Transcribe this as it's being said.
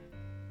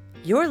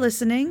You're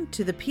listening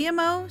to the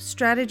PMO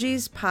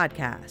Strategies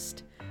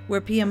Podcast,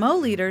 where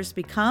PMO leaders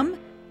become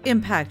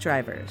impact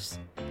drivers.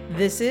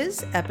 This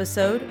is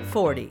episode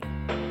 40.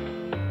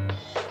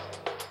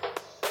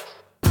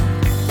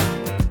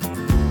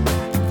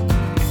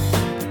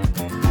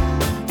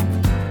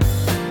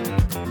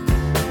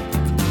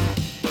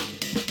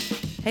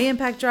 Hey,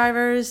 Impact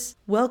Drivers.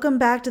 Welcome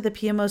back to the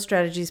PMO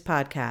Strategies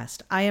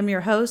Podcast. I am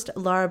your host,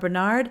 Laura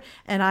Bernard,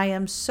 and I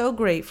am so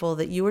grateful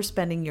that you are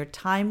spending your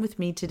time with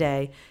me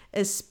today,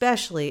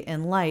 especially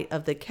in light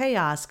of the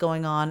chaos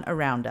going on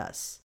around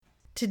us.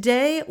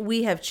 Today,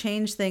 we have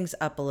changed things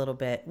up a little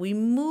bit. We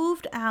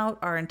moved out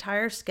our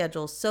entire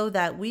schedule so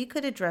that we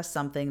could address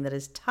something that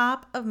is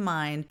top of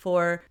mind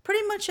for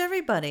pretty much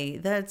everybody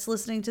that's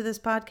listening to this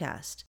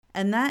podcast.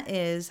 And that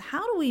is,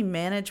 how do we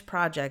manage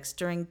projects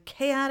during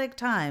chaotic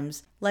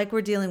times like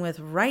we're dealing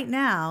with right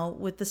now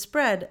with the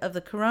spread of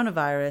the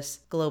coronavirus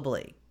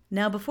globally?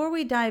 Now, before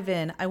we dive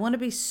in, I want to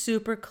be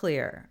super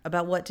clear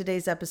about what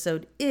today's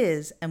episode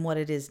is and what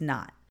it is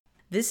not.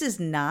 This is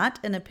not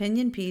an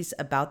opinion piece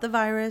about the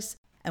virus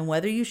and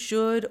whether you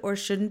should or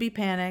shouldn't be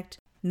panicked,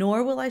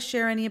 nor will I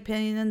share any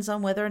opinions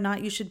on whether or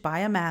not you should buy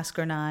a mask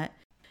or not.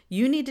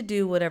 You need to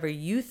do whatever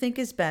you think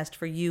is best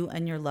for you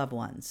and your loved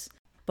ones.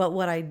 But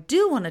what I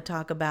do want to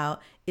talk about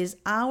is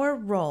our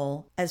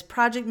role as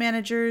project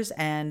managers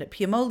and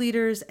PMO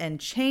leaders and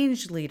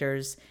change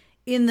leaders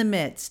in the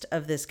midst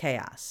of this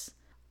chaos.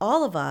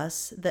 All of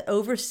us that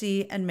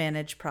oversee and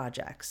manage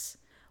projects,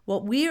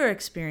 what we are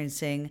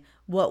experiencing,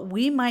 what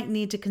we might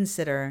need to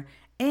consider,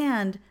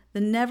 and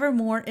the never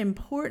more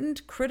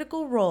important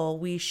critical role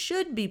we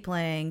should be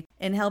playing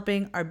in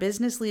helping our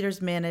business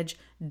leaders manage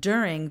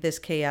during this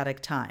chaotic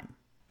time.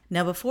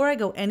 Now, before I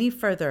go any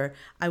further,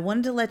 I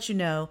wanted to let you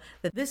know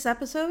that this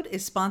episode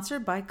is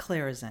sponsored by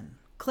Clarizen.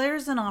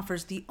 Clarizen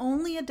offers the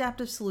only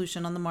adaptive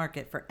solution on the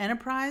market for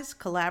enterprise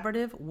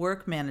collaborative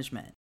work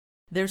management.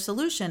 Their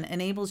solution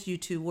enables you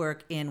to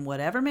work in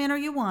whatever manner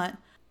you want,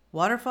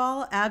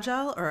 waterfall,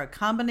 agile, or a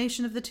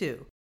combination of the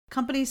two.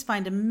 Companies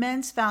find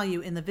immense value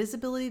in the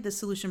visibility the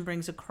solution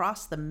brings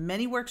across the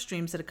many work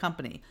streams at a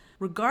company,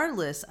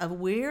 regardless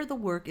of where the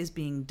work is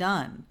being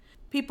done.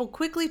 People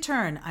quickly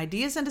turn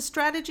ideas into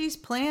strategies,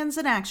 plans,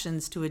 and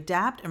actions to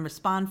adapt and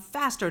respond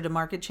faster to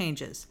market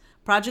changes.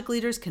 Project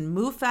leaders can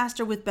move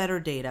faster with better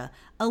data,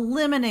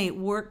 eliminate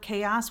work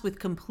chaos with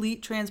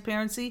complete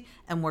transparency,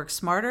 and work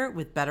smarter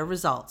with better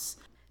results.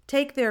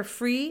 Take their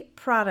free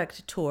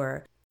product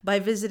tour by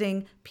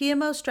visiting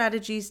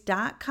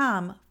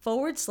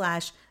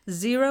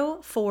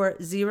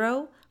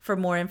pmostrategies.com/040 for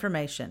more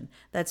information.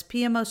 That's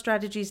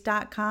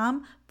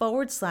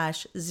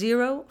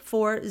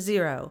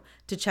pmostrategies.com/040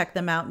 to check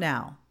them out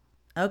now.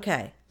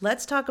 Okay,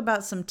 let's talk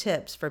about some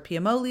tips for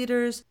PMO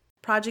leaders,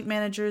 project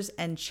managers,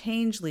 and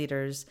change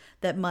leaders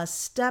that must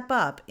step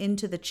up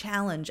into the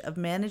challenge of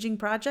managing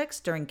projects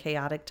during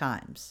chaotic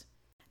times.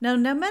 Now,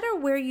 no matter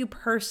where you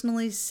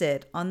personally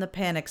sit on the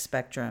panic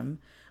spectrum,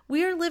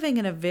 we are living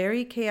in a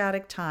very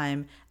chaotic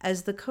time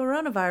as the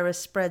coronavirus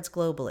spreads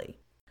globally.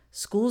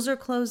 Schools are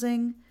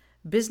closing.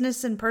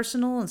 Business and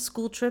personal and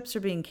school trips are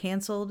being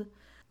canceled.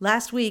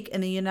 Last week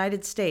in the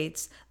United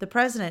States, the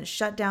president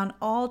shut down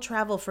all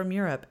travel from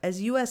Europe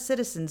as U.S.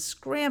 citizens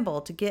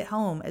scramble to get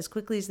home as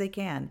quickly as they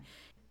can.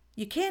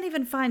 You can't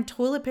even find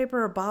toilet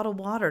paper or bottled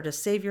water to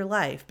save your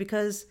life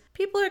because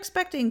people are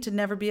expecting to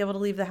never be able to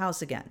leave the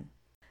house again.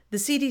 The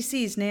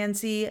CDC's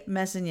Nancy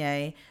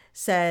Messonnier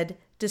said,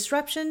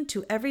 "Disruption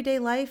to everyday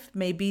life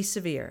may be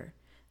severe.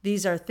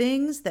 These are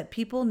things that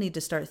people need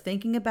to start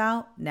thinking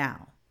about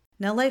now."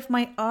 Now, life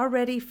might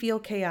already feel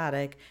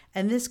chaotic,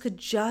 and this could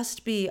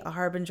just be a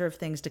harbinger of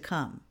things to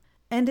come.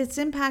 And it's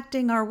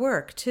impacting our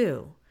work,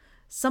 too.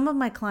 Some of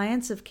my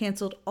clients have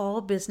canceled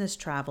all business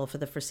travel for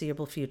the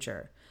foreseeable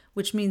future,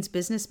 which means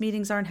business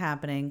meetings aren't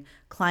happening,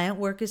 client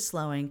work is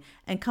slowing,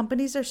 and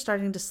companies are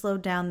starting to slow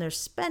down their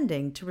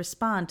spending to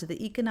respond to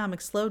the economic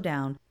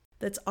slowdown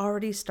that's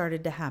already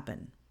started to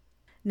happen.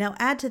 Now,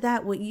 add to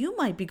that what you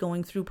might be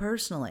going through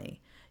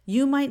personally.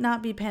 You might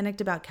not be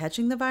panicked about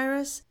catching the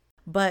virus,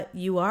 but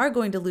you are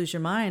going to lose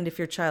your mind if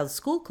your child's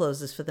school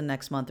closes for the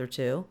next month or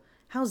two.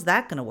 How's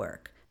that going to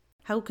work?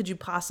 How could you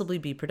possibly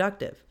be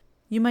productive?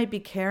 You might be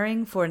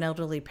caring for an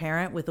elderly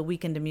parent with a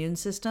weakened immune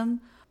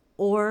system,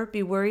 or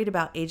be worried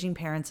about aging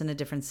parents in a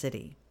different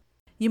city.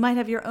 You might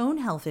have your own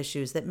health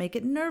issues that make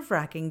it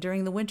nerve-wracking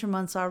during the winter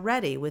months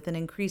already with an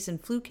increase in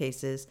flu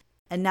cases,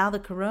 and now the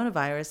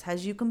coronavirus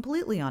has you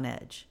completely on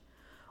edge.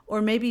 Or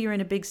maybe you're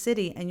in a big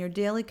city and your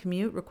daily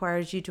commute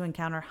requires you to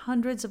encounter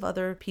hundreds of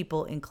other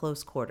people in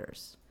close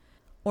quarters.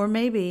 Or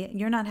maybe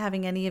you're not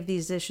having any of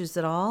these issues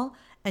at all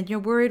and you're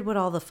worried what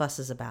all the fuss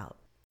is about.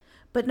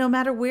 But no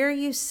matter where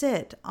you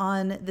sit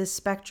on this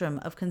spectrum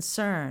of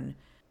concern,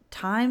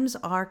 times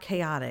are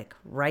chaotic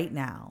right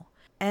now.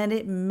 And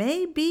it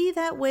may be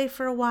that way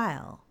for a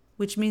while,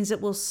 which means it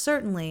will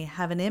certainly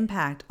have an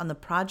impact on the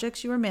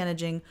projects you are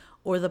managing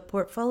or the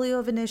portfolio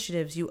of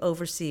initiatives you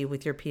oversee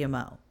with your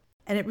PMO.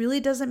 And it really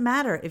doesn't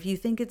matter if you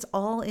think it's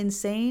all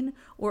insane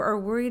or are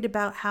worried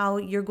about how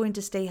you're going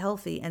to stay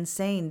healthy and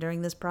sane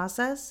during this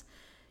process.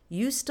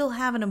 You still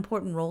have an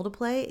important role to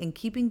play in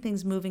keeping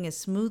things moving as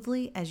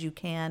smoothly as you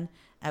can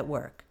at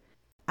work.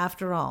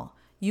 After all,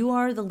 you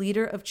are the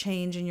leader of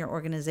change in your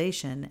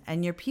organization,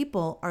 and your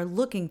people are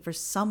looking for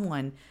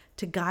someone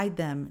to guide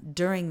them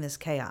during this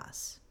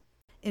chaos.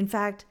 In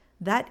fact,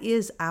 that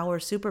is our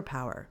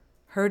superpower: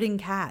 herding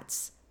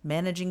cats,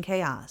 managing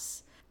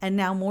chaos. And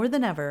now more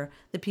than ever,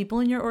 the people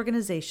in your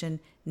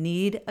organization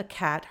need a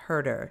cat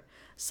herder,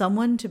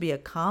 someone to be a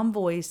calm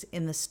voice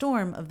in the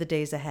storm of the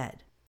days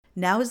ahead.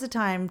 Now is the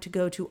time to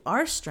go to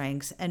our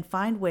strengths and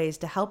find ways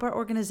to help our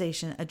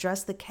organization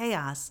address the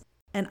chaos.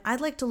 And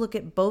I'd like to look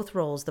at both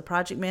roles, the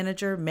project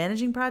manager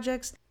managing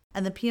projects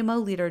and the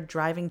PMO leader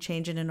driving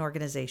change in an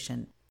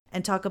organization,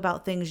 and talk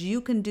about things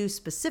you can do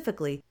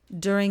specifically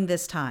during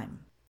this time.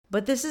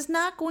 But this is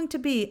not going to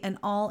be an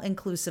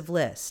all-inclusive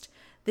list.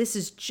 This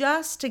is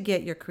just to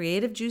get your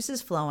creative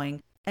juices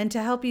flowing and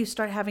to help you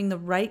start having the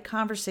right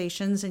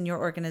conversations in your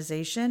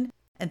organization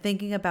and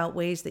thinking about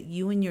ways that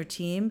you and your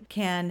team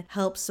can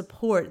help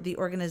support the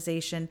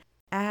organization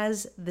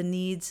as the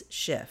needs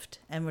shift.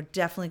 And we're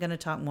definitely going to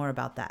talk more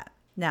about that.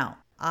 Now,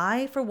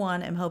 I, for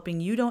one, am hoping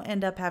you don't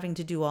end up having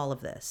to do all of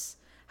this.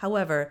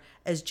 However,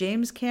 as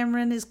James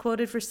Cameron is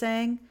quoted for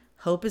saying,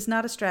 hope is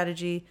not a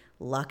strategy,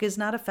 luck is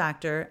not a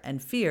factor,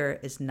 and fear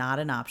is not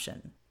an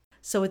option.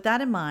 So with that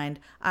in mind,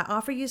 I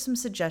offer you some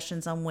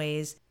suggestions on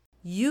ways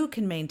you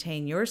can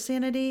maintain your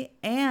sanity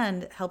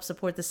and help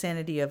support the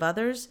sanity of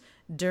others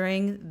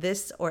during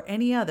this or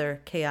any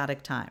other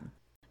chaotic time.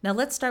 Now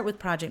let's start with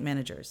project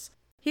managers.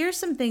 Here are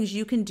some things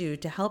you can do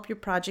to help your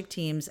project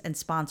teams and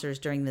sponsors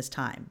during this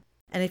time.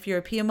 And if you're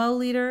a PMO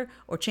leader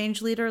or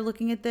change leader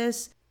looking at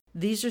this,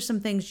 these are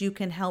some things you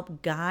can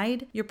help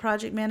guide your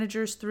project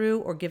managers through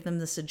or give them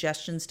the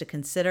suggestions to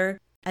consider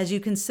as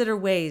you consider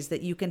ways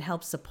that you can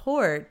help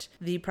support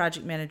the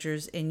project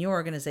managers in your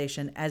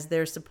organization as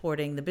they're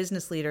supporting the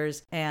business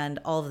leaders and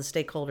all of the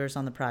stakeholders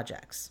on the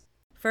projects.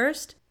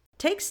 First,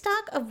 take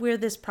stock of where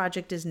this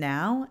project is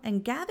now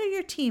and gather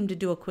your team to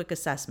do a quick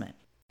assessment.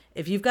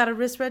 If you've got a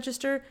risk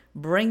register,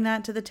 bring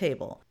that to the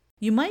table.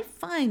 You might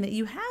find that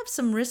you have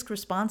some risk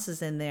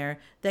responses in there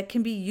that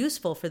can be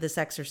useful for this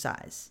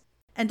exercise.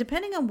 And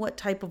depending on what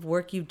type of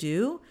work you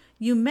do,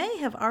 you may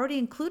have already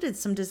included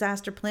some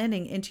disaster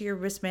planning into your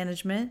risk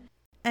management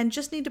and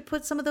just need to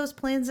put some of those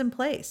plans in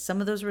place. Some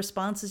of those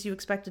responses you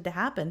expected to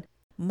happen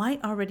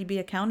might already be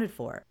accounted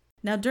for.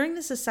 Now, during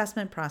this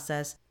assessment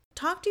process,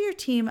 talk to your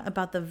team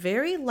about the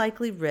very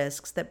likely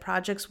risks that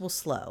projects will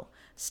slow.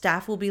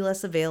 Staff will be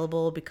less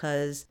available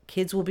because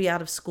kids will be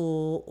out of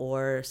school,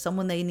 or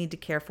someone they need to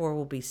care for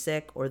will be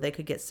sick, or they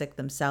could get sick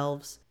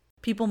themselves.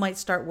 People might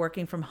start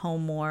working from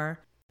home more.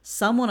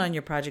 Someone on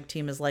your project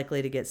team is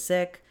likely to get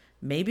sick,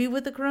 maybe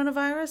with the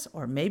coronavirus,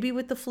 or maybe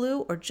with the flu,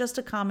 or just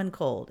a common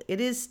cold.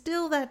 It is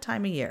still that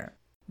time of year.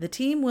 The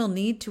team will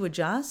need to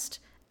adjust,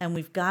 and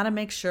we've got to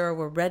make sure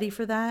we're ready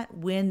for that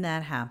when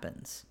that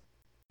happens.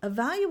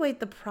 Evaluate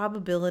the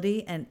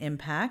probability and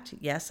impact,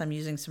 yes, I'm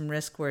using some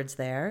risk words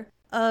there,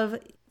 of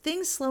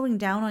things slowing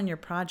down on your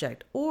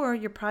project or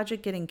your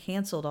project getting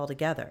canceled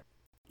altogether.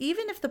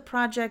 Even if the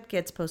project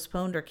gets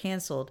postponed or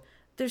canceled,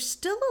 there's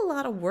still a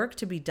lot of work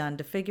to be done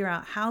to figure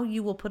out how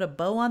you will put a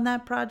bow on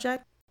that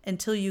project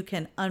until you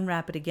can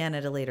unwrap it again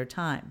at a later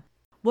time.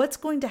 What's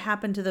going to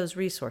happen to those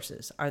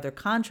resources? Are there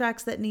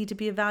contracts that need to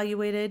be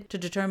evaluated to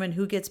determine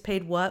who gets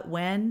paid what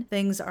when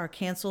things are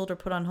canceled or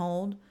put on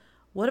hold?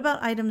 What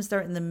about items that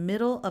are in the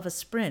middle of a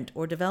sprint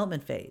or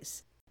development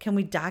phase? Can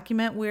we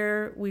document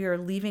where we are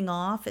leaving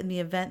off in the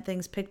event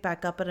things pick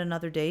back up at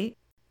another date?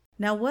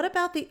 Now, what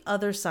about the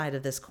other side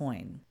of this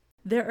coin?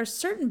 There are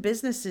certain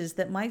businesses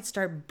that might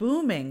start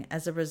booming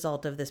as a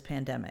result of this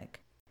pandemic.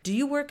 Do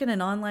you work in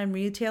an online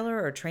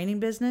retailer or training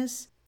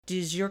business?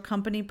 Does your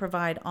company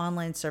provide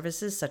online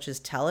services such as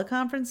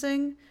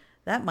teleconferencing?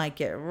 That might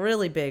get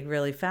really big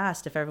really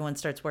fast if everyone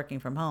starts working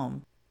from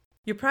home.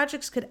 Your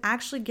projects could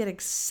actually get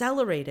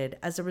accelerated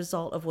as a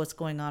result of what's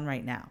going on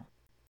right now.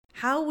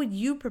 How would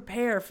you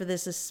prepare for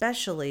this,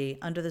 especially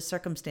under the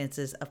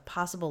circumstances of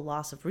possible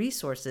loss of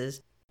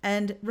resources?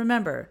 And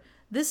remember,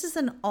 this is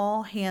an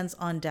all hands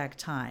on deck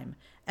time,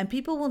 and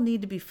people will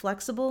need to be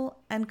flexible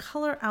and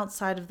color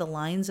outside of the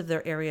lines of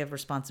their area of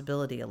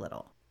responsibility a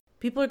little.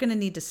 People are going to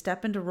need to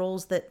step into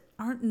roles that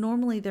aren't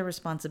normally their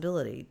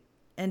responsibility,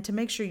 and to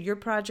make sure your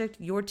project,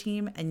 your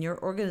team, and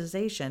your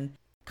organization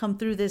come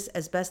through this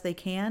as best they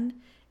can,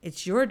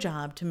 it's your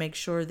job to make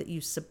sure that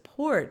you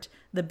support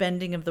the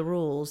bending of the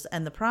rules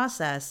and the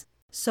process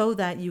so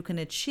that you can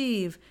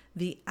achieve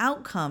the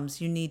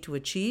outcomes you need to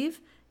achieve,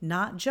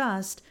 not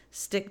just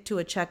stick to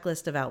a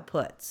checklist of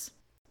outputs.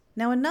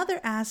 Now, another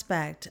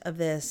aspect of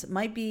this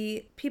might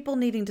be people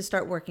needing to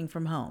start working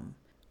from home.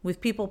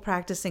 With people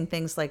practicing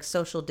things like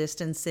social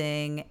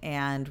distancing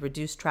and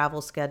reduced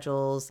travel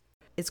schedules,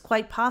 it's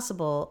quite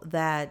possible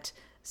that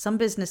some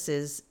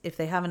businesses, if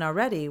they haven't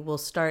already, will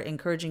start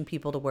encouraging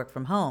people to work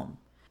from home.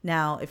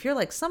 Now, if you're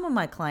like some of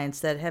my clients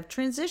that have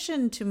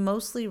transitioned to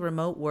mostly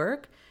remote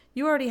work,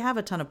 you already have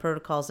a ton of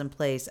protocols in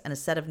place and a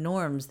set of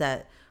norms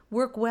that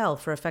work well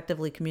for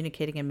effectively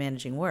communicating and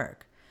managing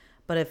work.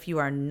 But if you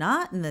are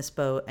not in this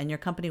boat and your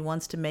company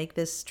wants to make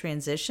this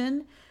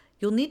transition,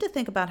 you'll need to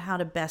think about how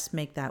to best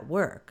make that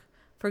work.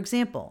 For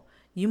example,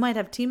 you might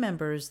have team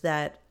members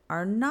that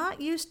are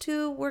not used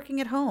to working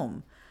at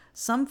home.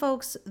 Some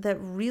folks that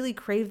really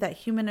crave that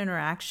human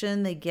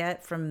interaction they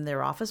get from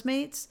their office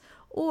mates,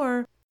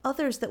 or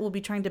others that will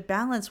be trying to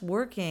balance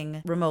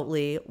working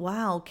remotely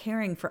while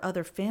caring for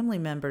other family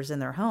members in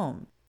their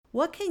home.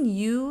 What can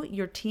you,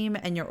 your team,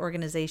 and your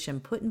organization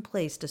put in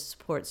place to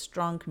support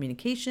strong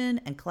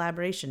communication and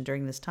collaboration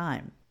during this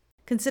time?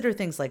 Consider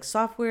things like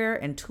software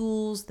and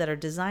tools that are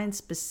designed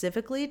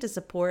specifically to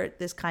support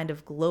this kind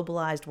of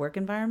globalized work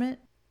environment.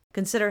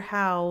 Consider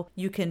how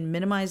you can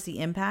minimize the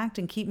impact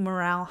and keep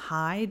morale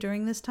high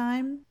during this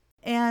time.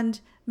 And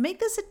make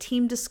this a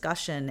team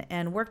discussion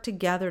and work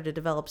together to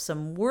develop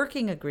some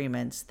working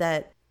agreements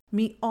that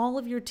meet all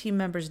of your team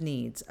members'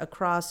 needs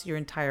across your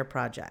entire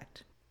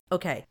project.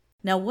 Okay,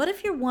 now what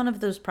if you're one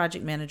of those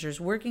project managers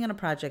working on a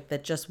project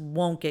that just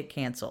won't get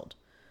canceled?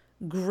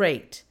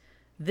 Great.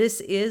 This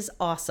is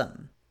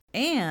awesome.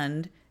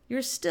 And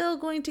you're still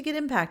going to get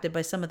impacted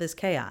by some of this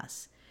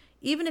chaos.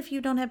 Even if you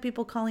don't have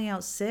people calling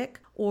out sick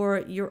or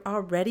you're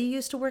already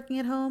used to working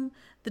at home,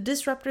 the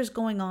disruptors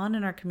going on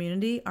in our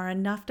community are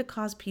enough to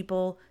cause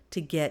people to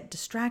get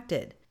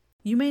distracted.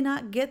 You may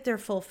not get their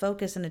full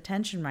focus and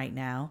attention right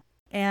now,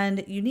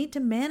 and you need to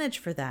manage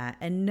for that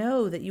and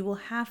know that you will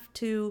have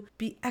to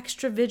be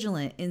extra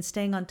vigilant in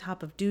staying on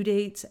top of due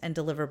dates and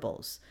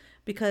deliverables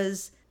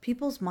because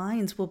people's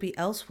minds will be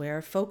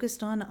elsewhere,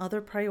 focused on other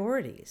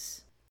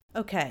priorities.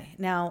 Okay,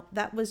 now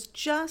that was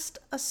just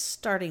a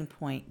starting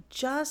point,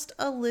 just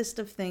a list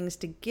of things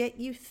to get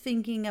you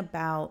thinking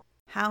about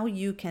how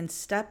you can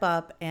step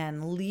up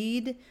and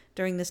lead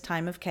during this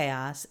time of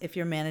chaos if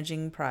you're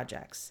managing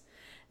projects.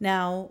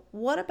 Now,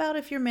 what about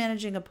if you're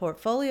managing a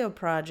portfolio of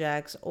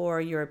projects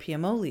or you're a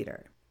PMO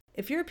leader?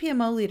 If you're a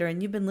PMO leader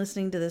and you've been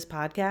listening to this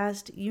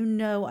podcast, you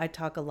know I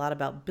talk a lot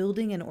about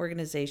building an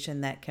organization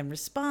that can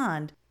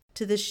respond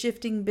to the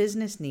shifting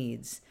business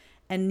needs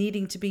and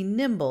needing to be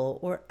nimble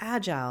or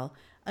agile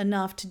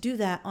enough to do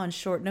that on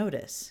short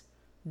notice.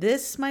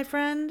 This, my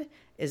friend,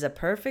 is a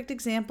perfect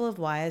example of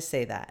why I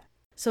say that.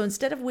 So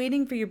instead of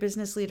waiting for your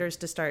business leaders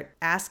to start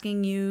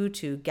asking you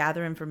to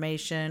gather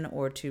information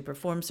or to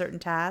perform certain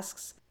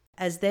tasks,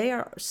 as they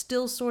are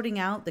still sorting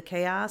out the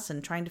chaos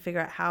and trying to figure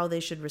out how they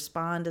should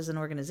respond as an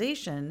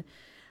organization,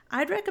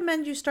 I'd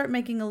recommend you start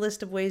making a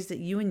list of ways that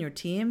you and your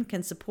team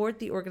can support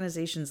the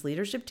organization's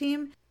leadership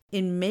team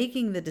in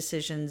making the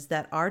decisions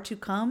that are to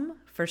come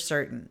for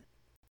certain.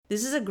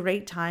 This is a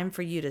great time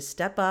for you to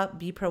step up,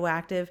 be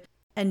proactive,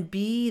 and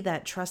be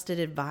that trusted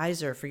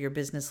advisor for your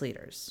business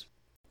leaders.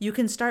 You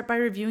can start by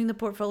reviewing the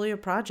portfolio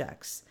of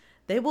projects.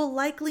 They will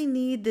likely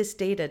need this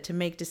data to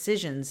make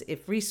decisions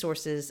if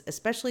resources,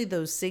 especially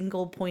those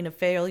single point of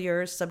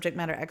failure subject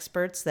matter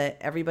experts that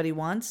everybody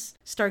wants,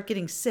 start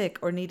getting sick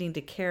or needing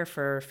to care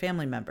for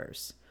family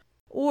members.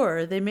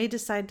 Or they may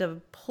decide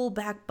to pull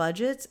back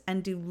budgets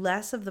and do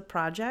less of the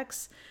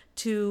projects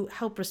to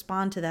help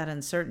respond to that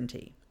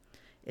uncertainty.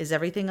 Is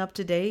everything up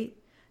to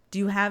date? Do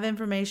you have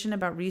information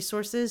about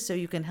resources so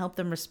you can help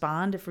them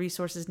respond if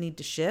resources need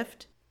to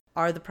shift?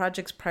 Are the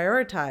projects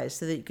prioritized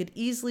so that you could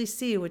easily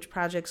see which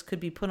projects could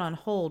be put on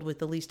hold with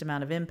the least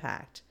amount of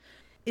impact?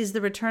 Is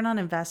the return on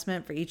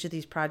investment for each of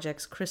these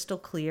projects crystal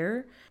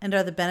clear? And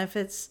are the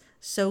benefits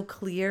so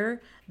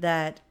clear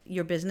that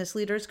your business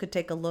leaders could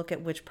take a look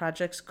at which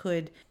projects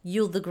could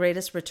yield the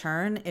greatest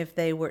return if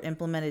they were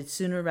implemented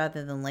sooner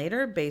rather than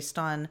later based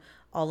on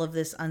all of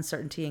this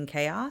uncertainty and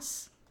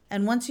chaos?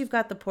 And once you've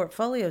got the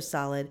portfolio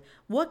solid,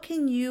 what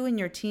can you and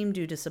your team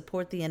do to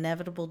support the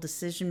inevitable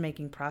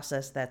decision-making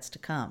process that's to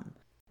come?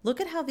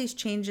 Look at how these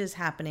changes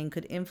happening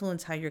could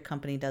influence how your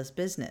company does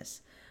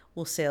business.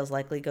 Will sales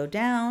likely go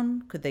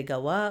down? Could they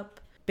go up?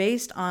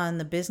 Based on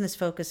the business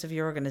focus of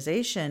your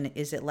organization,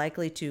 is it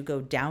likely to go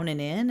down and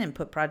in and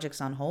put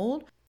projects on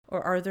hold?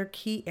 Or are there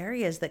key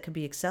areas that could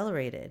be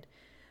accelerated?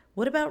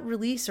 What about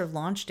release or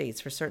launch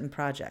dates for certain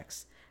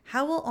projects?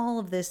 How will all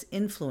of this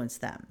influence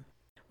them?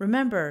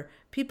 Remember,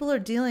 people are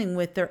dealing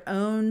with their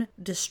own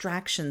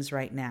distractions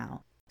right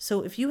now.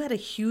 So if you had a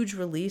huge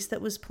release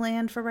that was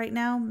planned for right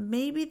now,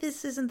 maybe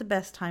this isn't the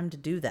best time to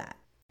do that.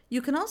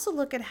 You can also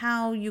look at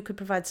how you could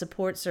provide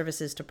support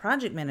services to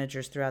project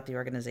managers throughout the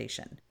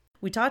organization.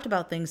 We talked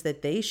about things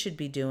that they should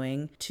be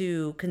doing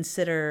to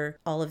consider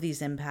all of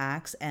these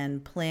impacts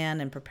and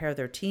plan and prepare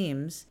their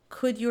teams.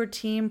 Could your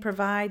team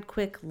provide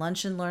quick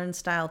lunch and learn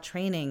style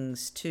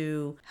trainings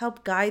to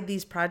help guide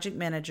these project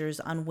managers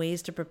on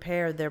ways to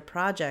prepare their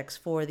projects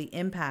for the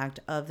impact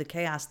of the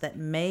chaos that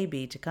may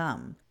be to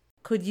come?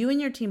 Could you and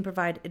your team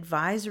provide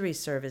advisory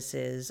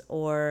services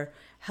or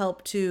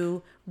help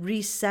to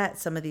reset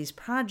some of these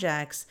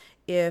projects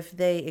if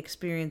they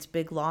experience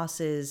big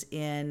losses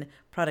in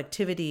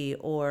productivity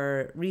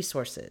or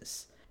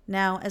resources?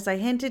 Now, as I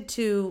hinted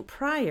to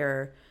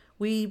prior,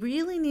 we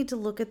really need to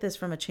look at this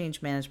from a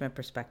change management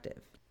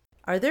perspective.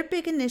 Are there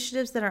big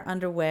initiatives that are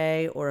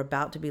underway or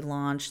about to be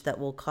launched that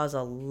will cause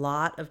a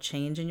lot of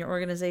change in your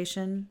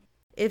organization?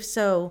 If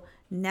so,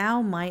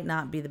 now might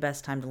not be the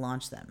best time to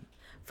launch them.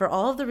 For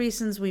all of the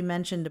reasons we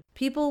mentioned,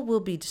 people will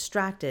be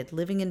distracted,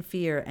 living in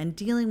fear, and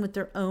dealing with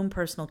their own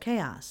personal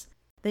chaos.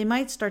 They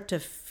might start to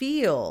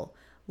feel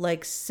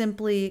like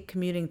simply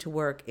commuting to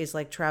work is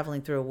like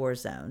traveling through a war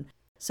zone.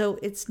 So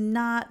it's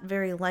not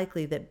very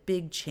likely that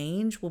big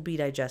change will be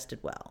digested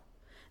well.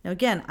 Now,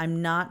 again,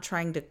 I'm not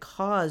trying to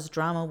cause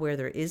drama where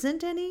there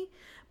isn't any,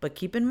 but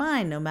keep in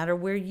mind, no matter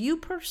where you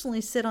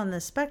personally sit on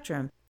this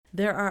spectrum,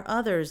 there are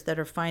others that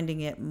are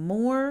finding it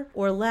more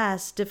or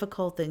less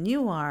difficult than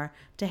you are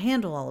to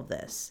handle all of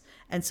this.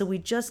 And so we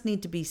just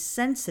need to be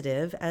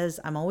sensitive, as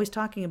I'm always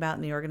talking about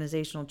in the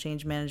organizational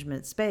change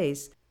management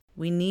space.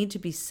 We need to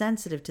be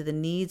sensitive to the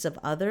needs of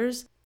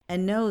others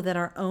and know that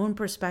our own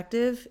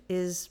perspective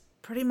is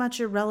pretty much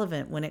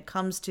irrelevant when it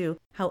comes to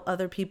how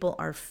other people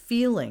are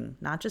feeling,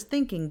 not just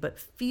thinking, but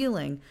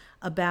feeling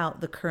about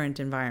the current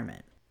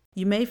environment.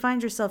 You may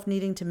find yourself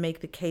needing to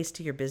make the case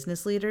to your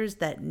business leaders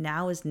that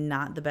now is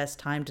not the best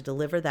time to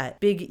deliver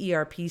that big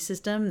ERP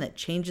system that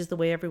changes the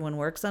way everyone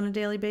works on a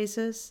daily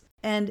basis.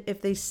 And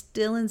if they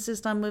still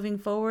insist on moving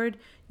forward,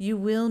 you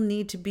will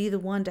need to be the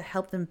one to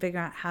help them figure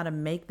out how to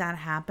make that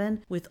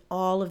happen with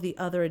all of the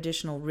other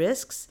additional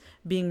risks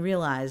being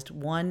realized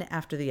one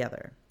after the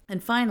other.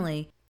 And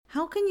finally,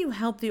 how can you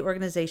help the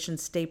organization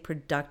stay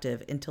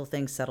productive until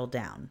things settle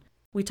down?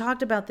 We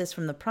talked about this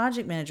from the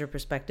project manager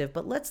perspective,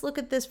 but let's look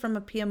at this from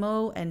a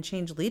PMO and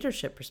change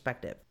leadership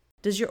perspective.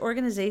 Does your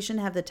organization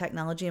have the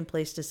technology in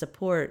place to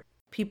support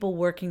people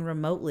working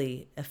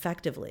remotely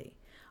effectively?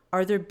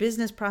 Are there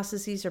business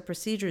processes or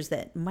procedures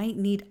that might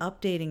need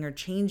updating or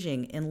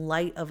changing in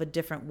light of a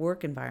different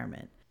work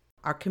environment?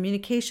 Are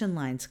communication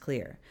lines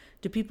clear?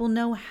 Do people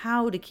know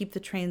how to keep the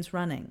trains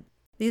running?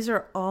 These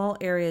are all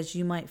areas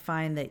you might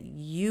find that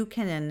you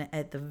can,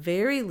 at the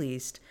very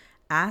least,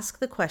 ask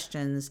the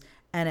questions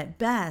and at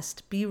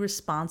best be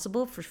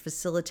responsible for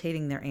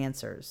facilitating their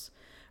answers.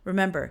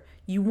 Remember,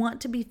 you want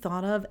to be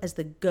thought of as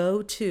the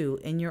go-to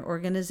in your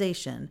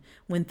organization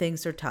when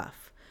things are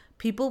tough.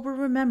 People will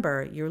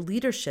remember your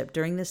leadership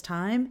during this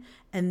time,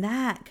 and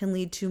that can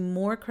lead to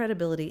more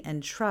credibility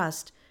and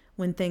trust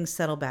when things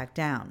settle back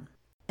down.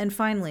 And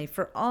finally,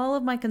 for all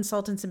of my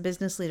consultants and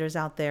business leaders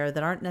out there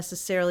that aren't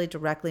necessarily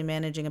directly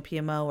managing a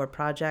PMO or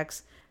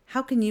projects,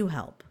 how can you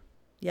help?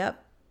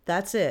 Yep,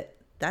 that's it.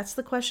 That's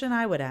the question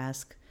I would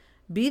ask.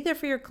 Be there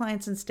for your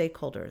clients and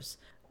stakeholders.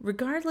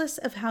 Regardless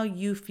of how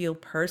you feel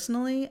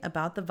personally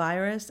about the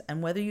virus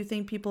and whether you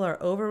think people are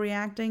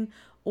overreacting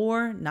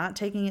or not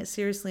taking it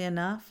seriously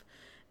enough,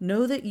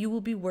 know that you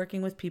will be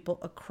working with people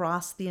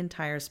across the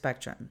entire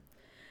spectrum.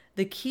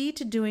 The key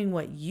to doing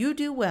what you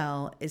do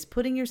well is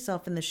putting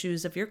yourself in the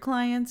shoes of your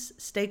clients,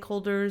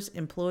 stakeholders,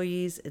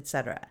 employees,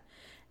 etc.,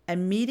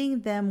 and meeting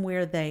them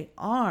where they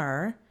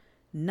are,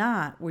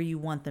 not where you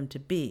want them to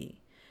be.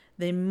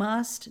 They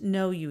must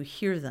know you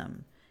hear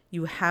them,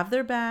 you have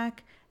their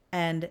back,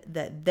 and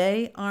that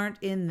they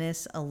aren't in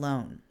this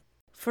alone.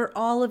 For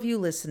all of you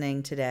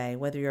listening today,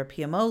 whether you're a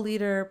PMO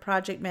leader,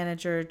 project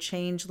manager,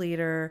 change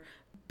leader,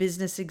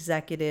 business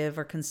executive,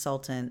 or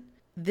consultant,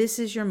 this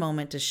is your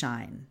moment to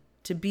shine,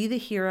 to be the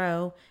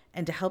hero,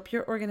 and to help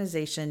your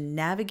organization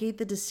navigate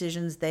the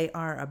decisions they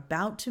are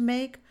about to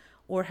make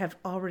or have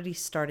already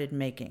started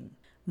making.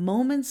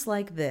 Moments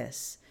like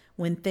this,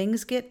 when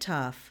things get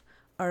tough,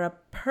 are a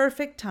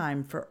perfect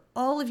time for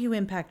all of you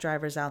impact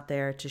drivers out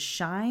there to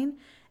shine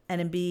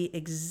and be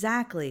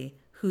exactly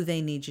who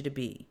they need you to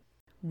be.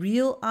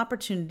 Real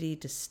opportunity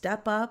to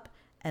step up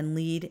and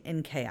lead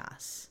in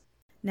chaos.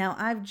 Now,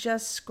 I've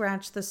just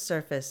scratched the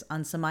surface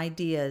on some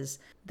ideas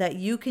that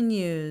you can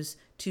use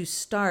to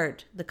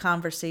start the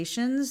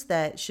conversations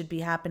that should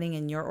be happening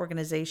in your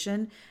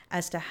organization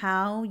as to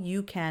how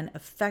you can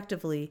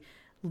effectively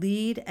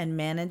lead and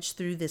manage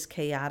through this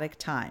chaotic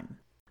time.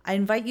 I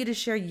invite you to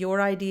share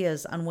your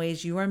ideas on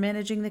ways you are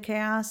managing the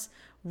chaos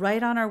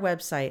right on our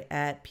website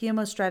at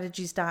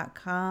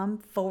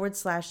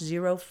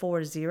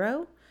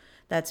pmostrategies.com/040.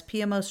 That's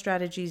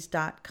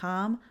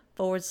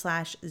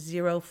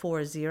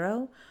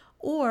pmostrategies.com/040,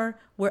 or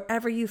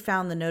wherever you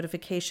found the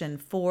notification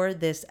for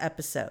this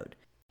episode.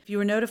 If you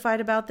were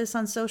notified about this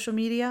on social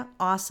media,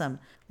 awesome.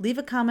 Leave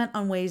a comment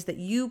on ways that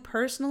you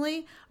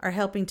personally are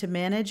helping to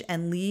manage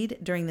and lead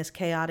during this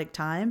chaotic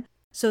time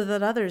so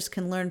that others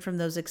can learn from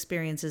those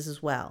experiences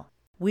as well.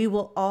 We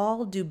will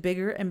all do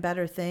bigger and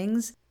better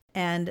things,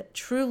 and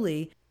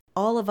truly,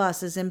 all of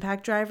us as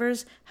impact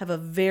drivers have a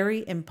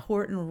very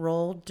important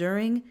role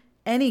during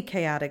any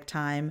chaotic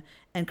time,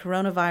 and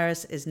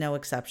coronavirus is no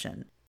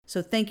exception.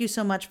 So thank you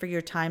so much for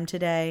your time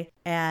today,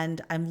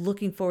 and I'm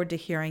looking forward to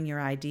hearing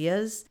your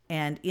ideas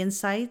and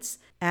insights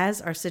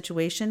as our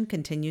situation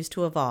continues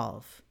to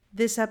evolve.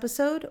 This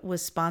episode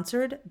was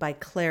sponsored by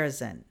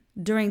Clarizen.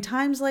 During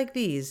times like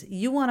these,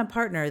 you want a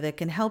partner that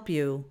can help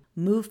you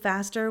move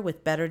faster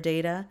with better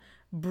data,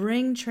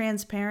 bring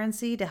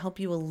transparency to help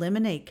you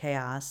eliminate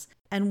chaos,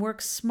 and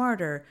work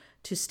smarter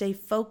to stay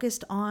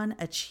focused on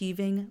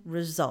achieving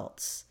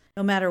results,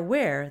 no matter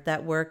where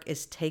that work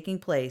is taking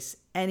place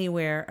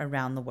anywhere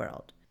around the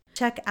world.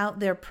 Check out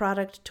their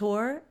product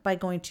tour by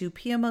going to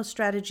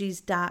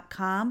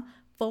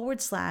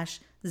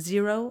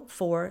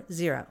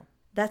pmostrategies.com/040.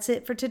 That's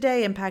it for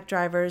today, Impact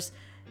Drivers.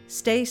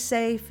 Stay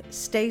safe,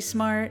 stay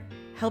smart,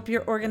 help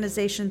your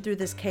organization through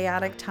this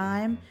chaotic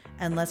time,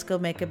 and let's go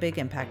make a big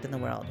impact in the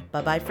world.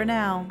 Bye-bye for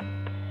now.